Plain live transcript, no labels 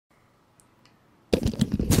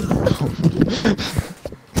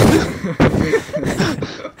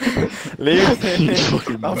Leave me. You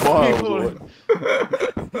fucking I'm wild.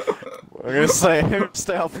 I'm gonna say,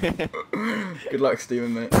 stay up here. Good luck,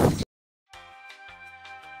 Steven, mate.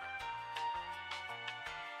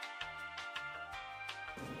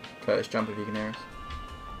 Curtis, jump if you can hear us.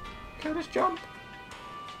 Curtis, jump!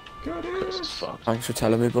 Curtis! Thanks for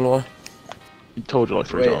telling me, boy. He told you like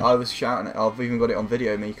 3 Wait, times. I was shouting it. I've even got it on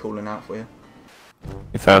video, me calling out for you.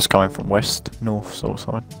 If I was coming from west, north, sort of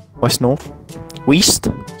side. West, north? West?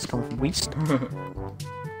 It's coming from west.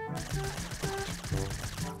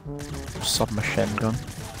 Submachine gun.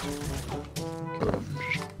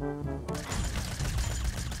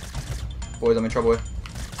 Boys, I'm in trouble here.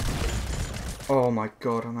 Oh my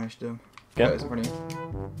god, I managed to do him. Yeah. Curtis, in front of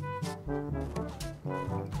you.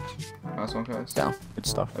 Nice one, Curtis. Down. Good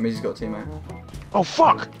stuff. That means he's got a teammate. Oh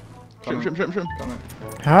fuck! Come Shoot him! Come on.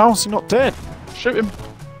 How's he not dead? Shoot him!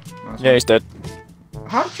 Nice Yeah, he's dead. one.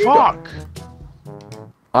 How did you Fuck!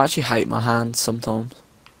 I actually hate my hands sometimes.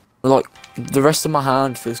 Like, the rest of my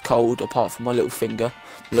hand feels cold apart from my little finger.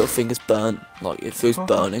 My little finger's burnt, like it feels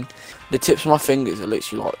burning. The tips of my fingers are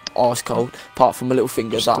literally like ice cold, apart from my little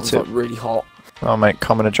finger, Just that the was tip. like really hot. Oh mate,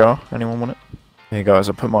 come in a jar. Anyone want it? Here guys,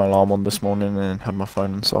 I put my alarm on this morning and had my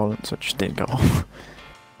phone on silent, so it just didn't go off.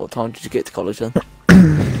 What time did you get to college then?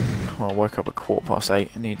 Well, I woke up at 8:15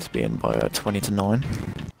 and need to be in by 20 to 9.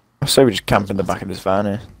 I say we just camp in the back of this van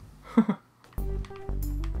here. Fucking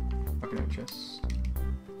no chest.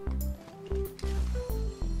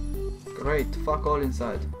 Great, fuck all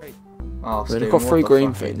inside. Oh, We've Steven, got what 3 the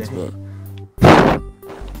green fuck are you things, doing? but...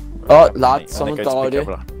 Oh, lad, And someone they go to died pick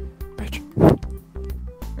here. up, like,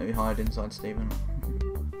 bitch. Maybe hide inside Steven.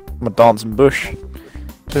 I'm a dancing bush.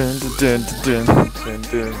 Dun, dun, dun, dun, dun,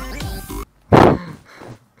 dun.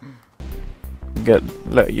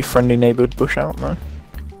 Let your friendly neighbourhood bush out, no?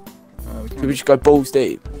 We Should can. we just go balls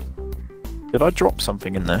deep? Did I drop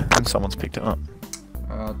something in there and someone's picked it up?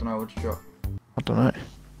 I don't know what you drop. I don't know.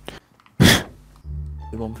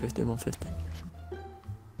 150, 150.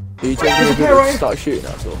 Are you taking the to start shooting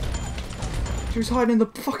at all? She was hiding in the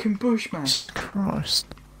fucking bush, man. Christ.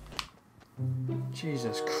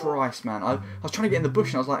 Jesus Christ, man. I was trying to get in the bush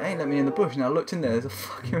and I was like, ain't let me in the bush. And I looked in there, there's a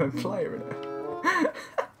fucking player in it.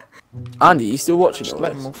 Andy, you still watching Just all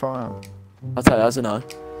let this? them all fire out. I'll tell you as I know.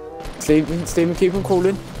 Steven, keep on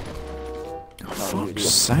calling. Oh, fuck's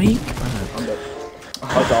sake, man. I'm dead.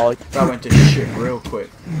 I died. That went to shit real quick.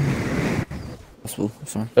 Possible,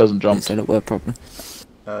 sorry. Doesn't Didn't jump. say that word properly.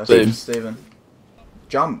 Steven.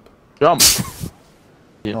 Jump. Jump!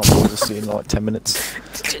 Yeah. Not balls to see in like 10 minutes.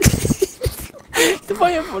 The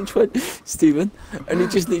way everyone went, Steven, and he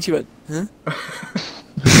just literally went, huh?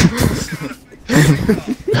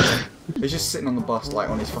 He's just sitting on the bus, like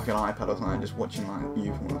on his fucking iPad or something, just watching like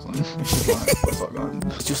YouPorn or something. He's just like, what's up,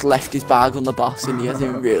 guys? He's just left his bag on the bus and he hasn't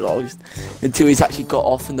even realised until he's actually got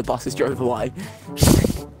off and the bus has drove away.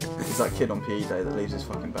 He's that kid on PE day that leaves his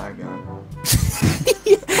fucking bag behind.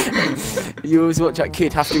 You always watch that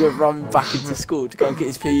kid have to go run back into school to go and get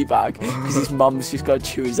his PE bag because his mum's just going to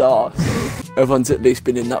chew his arse. Everyone's at least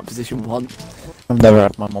been in that position once. I've never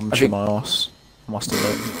had my mum chew think- my ass. I must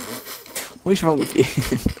admit. What's wrong with you?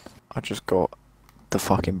 I just got the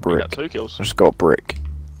fucking We brick. got 2 kills. I just got a brick.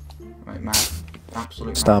 Right, man.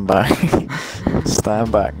 Absolutely. Stand back. Stand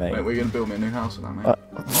back, Mate, mate. we're gonna build me a new house with that, mate.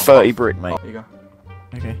 30 brick, mate. There you go.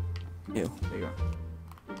 Okay. There you go.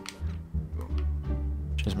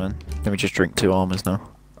 Cheers, man. Let me just drink 2 armors now.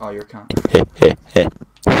 Oh, you're a cunt.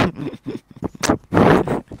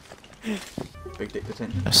 Big dick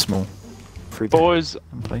detention. A small. Free Boys,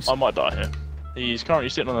 place. I might die here. He's currently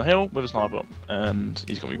sitting on the hill with a sniper, and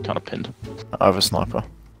he's gonna be kind of pinned. I have a sniper.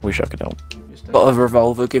 Wish I could help. Got a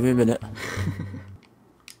revolver, give me a minute.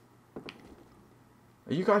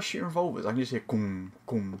 Are you guys shooting revolvers? I can just hear goom,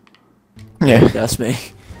 goom. Yeah. That's me.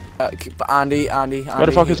 But Andy, Where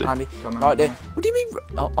the fuck is it? Andy, Come on, right there. come What do you mean?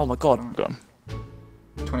 Oh my god. Go on.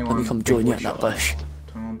 on. 21 Let me come big join boy you at that shots. bush.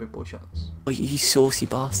 21 big boy shots. Oh, you saucy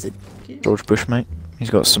bastard. George Bush, mate. He's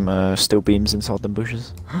got some steel beams inside them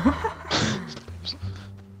bushes.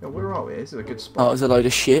 Yeah, where are we? This is a good Oh, it spot. was a load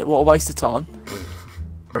of shit. What a waste of time.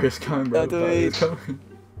 Bro, it's going, bro. Yeah, Bro, it's dude. going.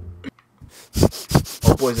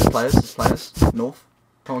 Oh, boys, there's players. There's players. North.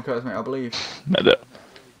 Come on, Curtis, mate, I believe. No, they're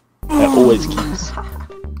always keys.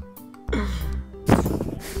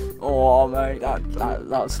 Oh mate, that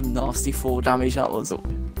was some nasty 4 damage. That was. On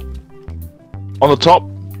the top,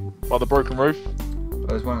 by the broken roof, Oh,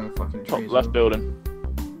 there's one in the fucking top trees. left building.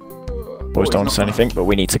 Boys don't want to say anything, but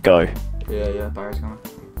we need to go. Yeah, Barry's coming.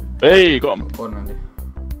 Hey, you got him. Hold on, Andy.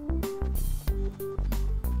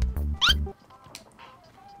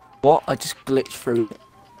 What? I just glitched through.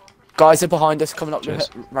 Guys, they're behind us, coming up the Cheers.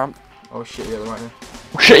 ramp. Oh shit, yeah, they're right here.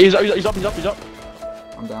 Oh, shit, he's up.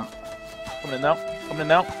 I'm down. Coming in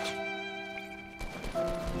now.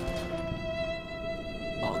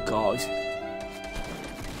 Oh, guys.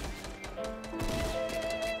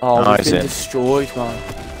 Oh, Nice we've been in. destroyed, man.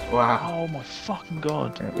 Wow. Oh my fucking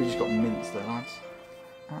god. We just got minced there, lads.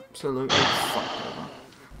 Absolutely fucked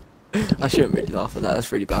over. I shouldn't really laugh at that,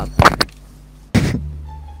 that's really bad.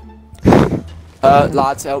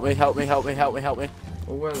 Lads, help me. Well,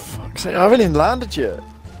 where? Fuck's sake, I haven't even landed yet.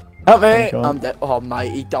 Help me! God. I'm dead. Oh,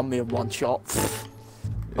 mate, he done me in one shot.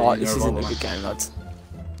 Right, this isn't a good game, lads.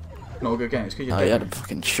 Not a good game, it's because you're Oh, dead. he had a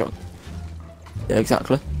fucking shot. Yeah,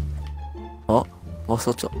 exactly. What? What's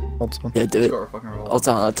that? Odds on. Yeah, do He's it. got a fucking roll. I'll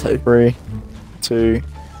down at 2. 3, 2,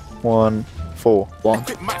 1, 4. 1.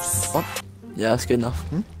 What? Yeah, that's good enough.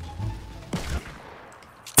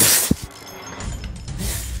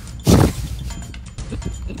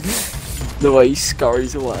 The way he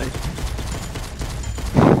scurries away.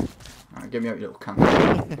 Alright, get me out, you little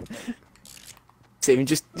cunt. Steven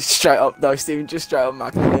just straight up,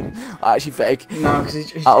 macking him. I actually think. No, because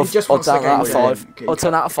he Out of, just I'll wants the down game out of to 5. end. I'll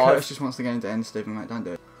turn out of 5. Curtis just wants the game to end, Stephen, mate, don't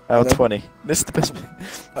do it. Out of No. 20. This is the best.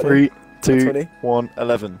 3, 2, 20. 1,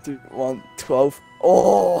 11. 2, 1, 12.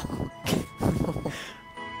 Oh!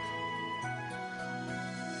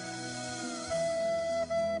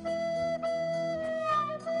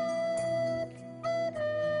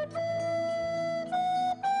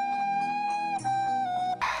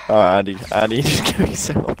 Alright, Andy, just kill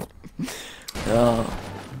yourself. Yeah.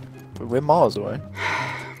 We're miles away.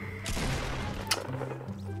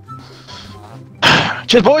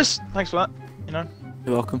 Cheers, boys. Thanks for that. You know.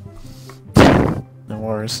 You're welcome. No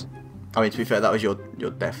worries. I mean, to be fair, that was your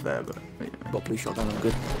death there, but... Got blue shotgun, I'm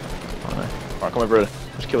good. I know. Alright, come on, brother.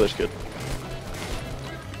 Let's kill this kid.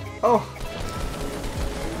 Oh!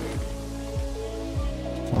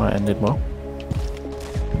 That ended well.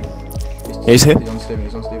 He's here. He's on Stephen,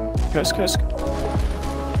 he's on Stephen. Go.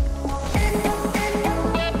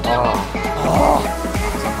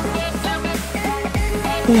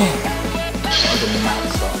 That was a mad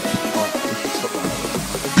start. Alright, we should stop that.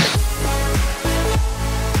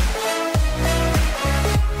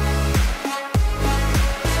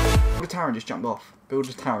 Build a tower and just jump off. Build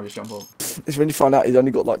a tower and just jump off. It's when you find out he's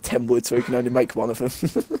only got like 10 wood, so he can only make one of them.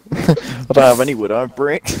 I don't have any wood, I have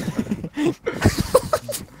bricks.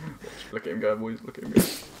 Look at him go, boys, look at him go.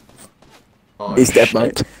 Oh, He's dead,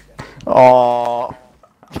 mate. Aww.